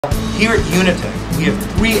Here at Unitek, we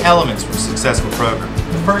have 3 elements for a successful program.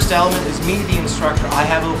 The first element is me, the instructor. I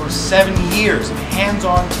have over 7 years of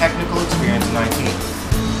hands-on technical experience in IT.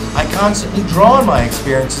 I constantly draw on my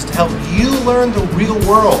experiences to help you learn the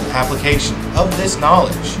real-world application of this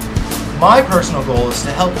knowledge. My personal goal is to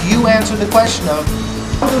help you answer the question of,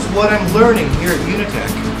 how does what I'm learning here at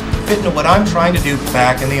Unitek fit into what I'm trying to do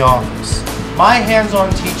back in the office? My hands-on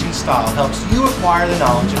teaching style helps you acquire the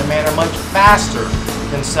knowledge in a manner much faster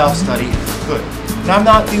than self-study ever could. And I'm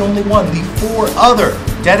not the only one. The 4 other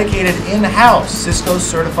dedicated in-house Cisco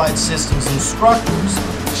certified systems instructors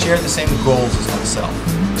share the same goals as myself.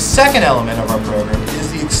 The second element of our program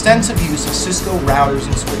is the extensive use of Cisco routers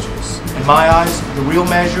and switches. In my eyes, the real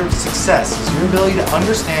measure of success is your ability to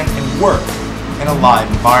understand and work in a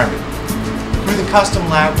live environment. Through the custom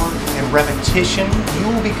lab work and repetition,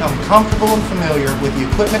 you will become comfortable and familiar with the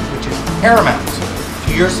equipment which is paramount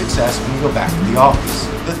to your success when you go back to the office.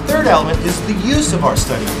 The third element is the use of our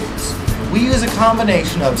study aids. We use a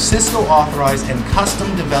combination of Cisco authorized and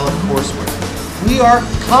custom developed courseware. We are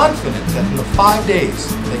confident that in the 5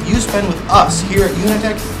 days that you spend with us here at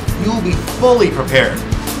Unitek, you will be fully prepared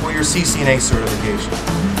for your CCNA certification.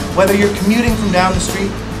 Whether you're commuting from down the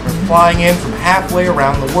street or flying in from halfway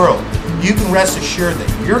around the world, you can rest assured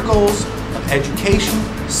that your goals of education,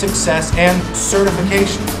 success, and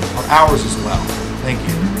certification are ours as well. Thank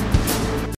you.